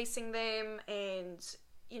like chasing them, and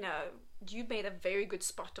you made a very good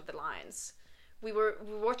spot of the lions. We were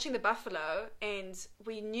watching the buffalo, and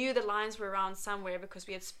we knew the lions were around somewhere because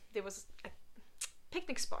there was a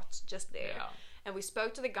picnic spot just there. Yeah. And we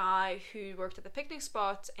spoke to the guy who worked at the picnic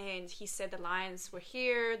spot, and he said the lions were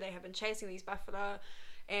here. They have been chasing these buffalo,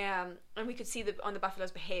 and we could see on the buffalo's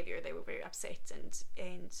behavior. They were very upset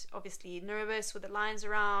and obviously nervous with the lions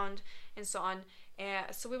around and so on.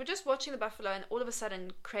 So we were just watching the buffalo, and all of a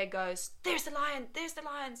sudden Craig goes, "There's the lion! There's the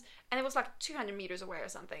lions!" And it was like 200 meters away or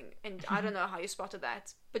something. And I don't know how you spotted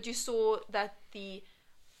that, but you saw that the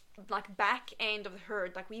back end of the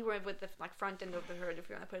herd, we were with the front end of the herd, if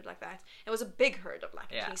you want to put it like that. It was a big herd of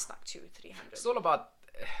at least 200-300. It's all about,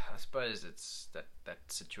 I suppose, it's that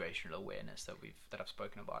situational awareness that I've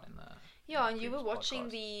spoken about in the and you were watching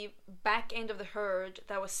podcast. The back end of the herd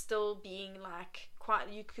that was still being quite,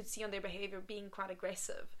 you could see on their behavior being quite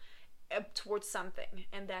aggressive towards something,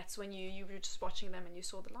 and that's when you were just watching them and you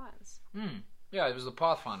saw the lions. Yeah, it was the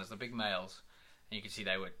pathfinders, the big males. And you could see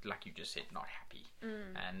they were, like you just said, not happy.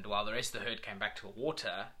 And while the rest of the herd came back to the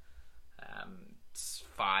water,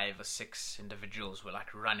 5 or 6 individuals were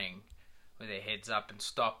running with their heads up and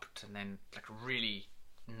stopped, and then really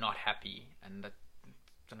not happy. And that's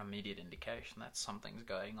an immediate indication that something's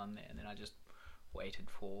going on there. And then I just waited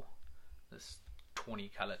for this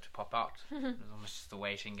tawny colour to pop out. It was almost just a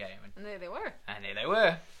waiting game. And there they were.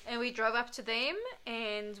 And we drove up to them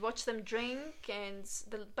and watched them drink, and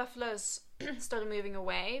the buffaloes started moving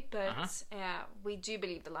away, but we do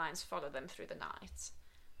believe the lions followed them through the night.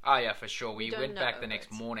 Oh yeah, for sure. We went back the but-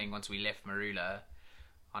 next morning once we left Marula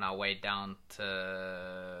on our way down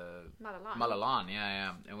to Malalan,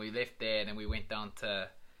 yeah. And we left there, and then we went down to,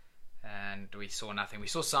 and we saw nothing. We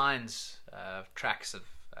saw signs, tracks of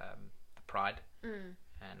the pride,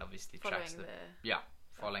 and obviously tracks that,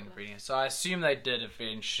 following the breeding. So I assume they did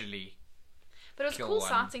eventually. But it was kill cool one.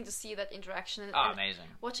 starting to see that interaction and Amazing.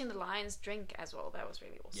 watching the lions drink as well. That was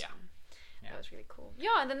really awesome. Yeah. That was really cool.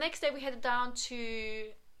 Yeah, and the next day we headed down to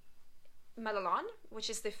Malalan, which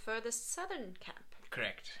is the furthest southern camp.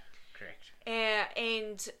 Correct.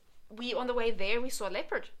 And we, on the way there, we saw a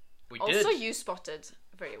leopard. We also did. you spotted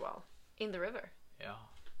very well in the river. Yeah.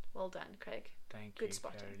 Well done, Craig. Thank Good you,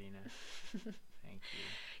 spotting. Carolina. Thank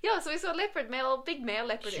you. Yeah, so we saw a big male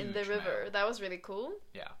leopard in the Huge river. male. That was really cool.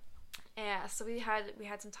 Yeah. Yeah, so we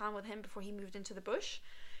had some time with him before he moved into the bush,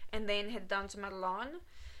 and then headed down to Malalan.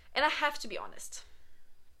 And I have to be honest,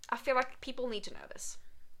 I feel like people need to know this.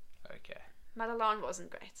 Okay. Malalan wasn't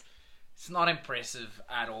great. It's not impressive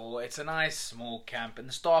at all. It's a nice small camp, and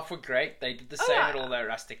the staff were great. They did the same at all their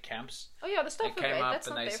rustic camps. Oh yeah, the staff They were came great. up That's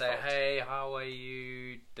and not they their say, fault. "Hey, how are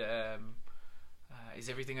you? Is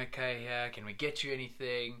everything okay here? Can we get you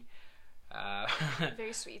anything?"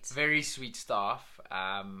 Very sweet. Very sweet staff.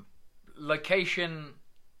 Location.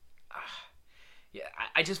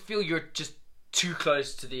 I just feel you're just too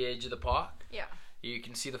close to the edge of the park. Yeah. You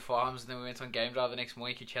can see the farms, and then we went on game drive the next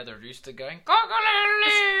morning. You could hear the rooster going,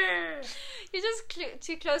 "Cock-a-doodle-doo!" You're just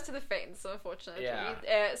too close to the fence, unfortunately.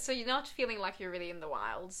 Yeah. So you're not feeling like you're really in the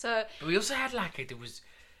wild. So But we also had it was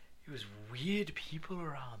weird people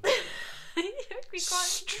around.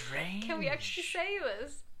 Strange. Can we actually say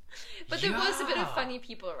this? But there was a bit of Yeah. funny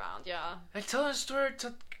people around. Yeah. Tell a story.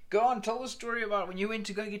 Go on, tell the story about when you went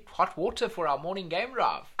to go get hot water for our morning game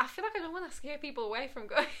drive. I feel like I don't want to scare people away from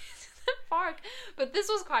going to the park, but this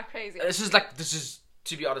was quite crazy. This is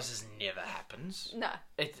to be honest, this never happens. No.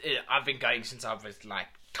 I've been going since I was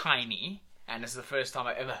tiny, and this is the first time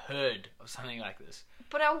I've ever heard of something like this.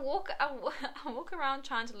 But I walk around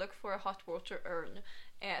trying to look for a hot water urn.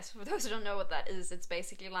 So for those who don't know what that is, it's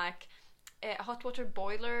basically like a hot water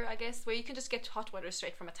boiler, I guess, where you can just get hot water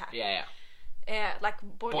straight from a tap. Yeah. Like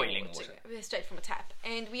Boiling water. Straight from a tap.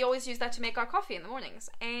 And we always use that to make our coffee in the mornings.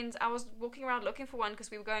 And I was walking around looking for one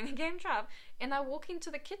because we were going a game drive. And I walk into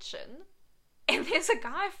the kitchen, and there's a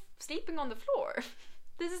guy sleeping on the floor.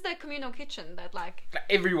 This is the communal kitchen that like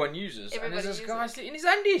everyone uses. And there's this guy in his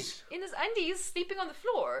undies. In his undies, sleeping on the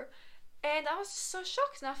floor. And I was just so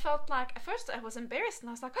shocked, and I felt like, at first I was embarrassed, and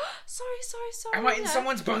I was like, oh, sorry. Am I in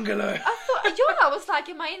someone's bungalow? I thought, I was like,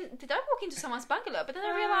 did I walk into someone's bungalow? But then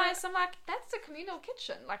I realized, I'm like, that's the communal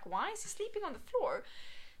kitchen. Like, why is he sleeping on the floor?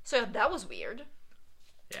 So that was weird.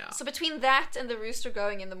 Yeah. So between that and the rooster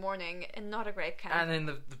going in the morning, and not a great camp. And then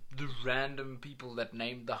the random people that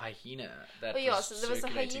named the hyena that so there was a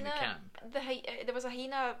hyena. There was a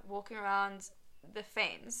hyena walking around the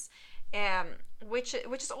fence. Which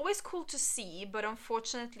is always cool to see, but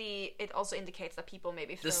unfortunately, it also indicates that people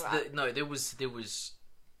maybe there was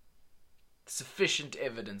sufficient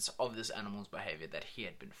evidence of this animal's behavior that he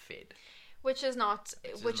had been fed, which is not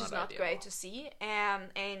great to see.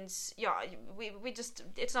 And yeah, we just,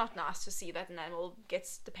 it's not nice to see that an animal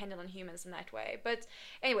gets dependent on humans in that way. But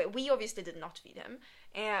anyway, we obviously did not feed him,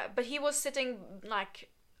 but he was sitting like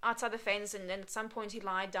outside the fence, and then at some point he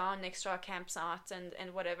lied down next to our campsite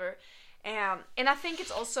and whatever. And I think it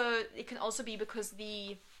can also be because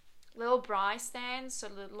the little braai stands, so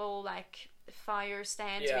little like fire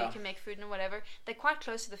stands where you can make food and whatever, they're quite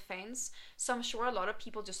close to the fence. So I'm sure a lot of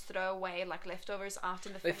people just throw away like leftovers out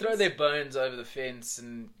in the fence. They throw their bones over the fence,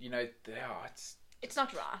 and it's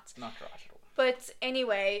not right. It's not right at all. But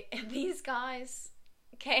anyway, these guys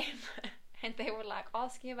came and they were like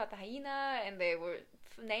asking about the hyena, and they were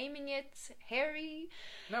naming it Harry.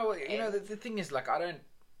 No, the thing is, like, I don't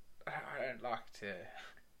like to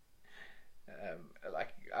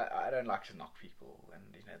I don't like to knock people, and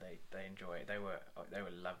they enjoy it. They were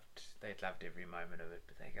loved. They loved every moment of it.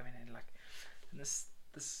 But this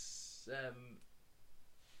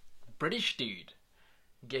British dude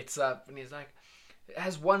gets up and he's like,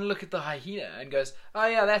 has one look at the hyena and goes, "Oh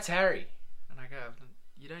yeah, that's Harry." And I go,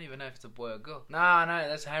 "You don't even know if it's a boy or girl." No,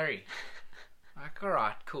 that's Harry. Like, all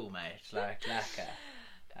right, cool, mate. Yeah.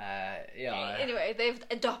 Anyway, they've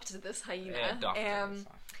adopted this hyena.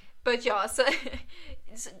 But yeah, so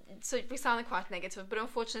we sounded quite negative, but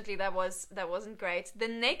unfortunately that wasn't great. The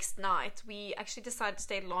next night we actually decided to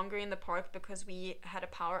stay longer in the park because we had a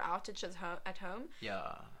power outage at home.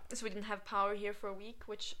 Yeah. So we didn't have power here for a week,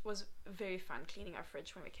 which was very fun, cleaning our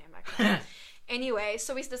fridge when we came back home. Anyway,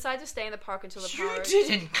 so we decided to stay in the park until the power... You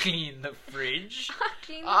didn't clean the fridge.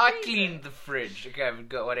 I cleaned the fridge. Okay, we've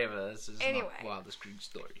got whatever. This is not Wildest Creek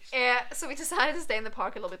stories. So we decided to stay in the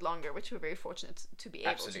park a little bit longer, which we were very fortunate to be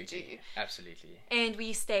able to do. Absolutely. And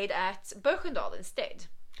we stayed at Birkendal instead.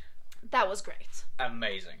 That was great.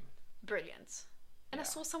 Amazing. Brilliant. And I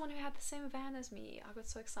saw someone who had the same van as me. I got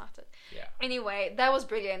so excited. Yeah. Anyway, that was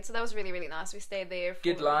brilliant. So that was really, really nice. We stayed there for...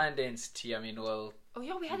 Good lion density. I mean, well... Oh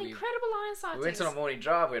yeah, we had incredible lion sightings. We went on a morning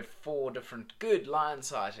drive. We had 4 different good lion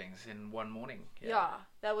sightings in one morning. Yeah,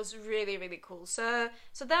 that was really, really cool. So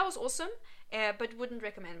that was awesome. But wouldn't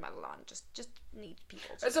recommend by the lion. Just need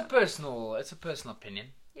people to It's a personal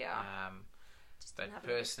opinion. Yeah. But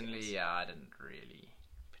personally, I didn't really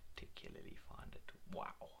particularly find it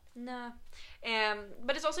wow. No.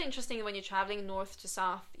 But it's also interesting when you're traveling north to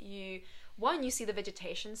south, you see the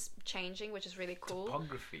vegetation's changing, which is really cool.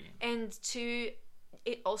 Topography. And 2,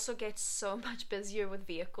 it also gets so much busier with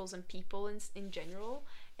vehicles and people in general.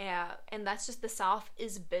 And that's just, the south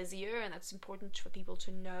is busier, and that's important for people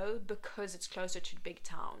to know because it's closer to big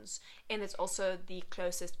towns. And it's also the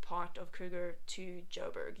closest part of Kruger to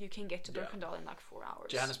Joburg. You can get to Birkendal in like 4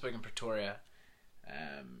 hours. Johannesburg and Pretoria,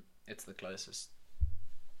 it's the closest.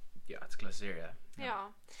 Yeah, it's a close area.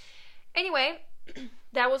 Yeah. Anyway,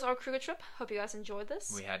 that was our Kruger trip. Hope you guys enjoyed this.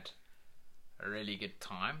 We had a really good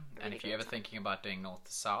time. And if you're ever thinking about doing north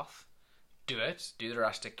to south, do it. Do the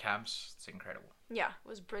rustic camps. It's incredible. Yeah, it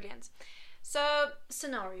was brilliant. So,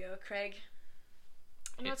 scenario, Craig.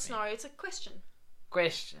 Not scenario, it's a question.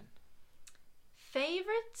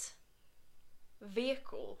 Favorite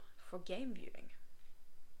vehicle for game viewing?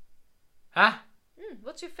 Huh?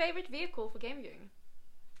 What's your favorite vehicle for game viewing?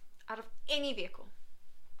 Out of any vehicle.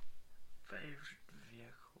 Favorite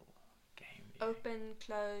vehicle game viewing. Open,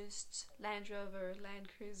 closed, Land Rover, Land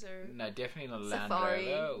Cruiser. No, definitely not a Safari.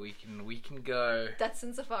 Land Rover. We can go.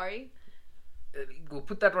 Datsun Safari. We'll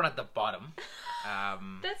put that one at the bottom.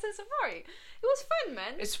 Datsun Safari. It was fun,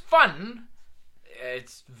 man. It's fun.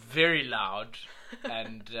 It's very loud,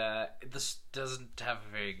 and this doesn't have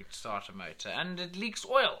a very good starter motor, and it leaks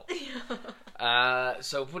oil.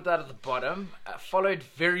 So put that at the bottom, followed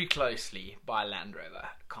very closely by a Land Rover.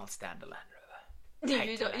 Can't stand a Land Rover.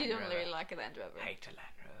 You don't really like a Land Rover. Hate a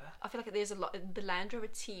Land Rover. I feel like there's a lot. The Land Rover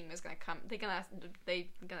team is gonna come. They're gonna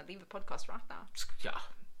leave the podcast right now. Yeah,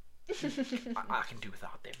 I can do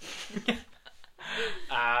without them.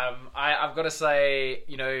 I've got to say,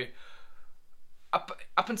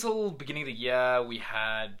 up until beginning of the year, we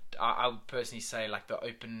had I would personally say like the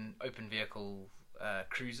open vehicle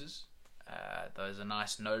cruisers. Those are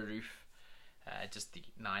nice, no roof, just the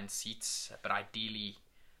 9 seats, but ideally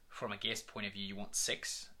from a guest point of view you want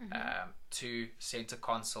 6. 2 center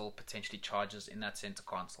console, potentially chargers in that center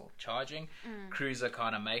console charging, cruiser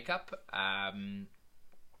kind of makeup,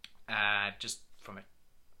 just from a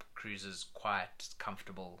cruiser's quiet,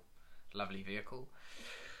 comfortable, lovely vehicle.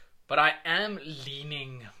 But I am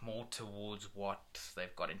leaning more towards what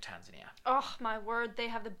they've got in Tanzania. Oh my word, they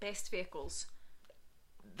have the best vehicles.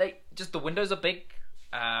 The windows are big.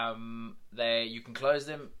 You can close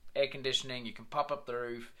them, air conditioning, you can pop up the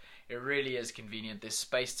roof. It really is convenient. There's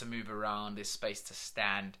space to move around, there's space to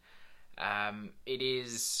stand. It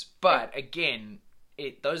is, but again,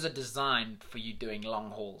 those are designed for you doing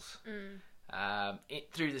long hauls.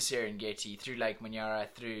 Through the Serengeti, through Lake Manyara,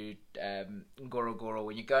 through Ngorongoro,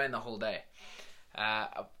 when you're going the whole day.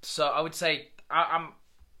 So I would say I'm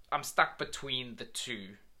stuck between the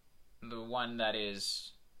two. The one that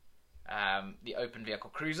is the open vehicle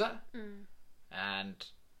cruiser, and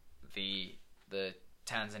the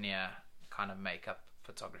Tanzania kind of makeup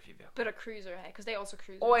photography vehicle. But a cruiser, hey? Because they also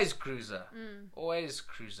cruise. Always cruiser. Always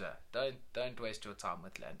cruiser. Don't waste your time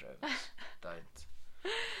with Land Rovers. Don't.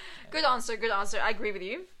 Good answer. I agree with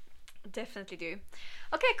you. Definitely do.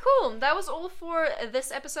 Okay, cool. That was all for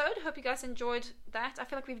this episode. Hope you guys enjoyed that. I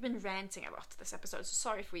feel like we've been ranting a lot this episode, so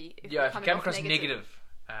sorry if we if we came across negative.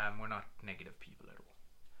 We're not negative people at all.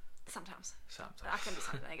 Sometimes. I can be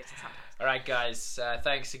something negative sometimes. All right, guys.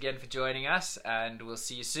 Thanks again for joining us, and we'll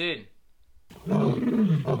see you soon.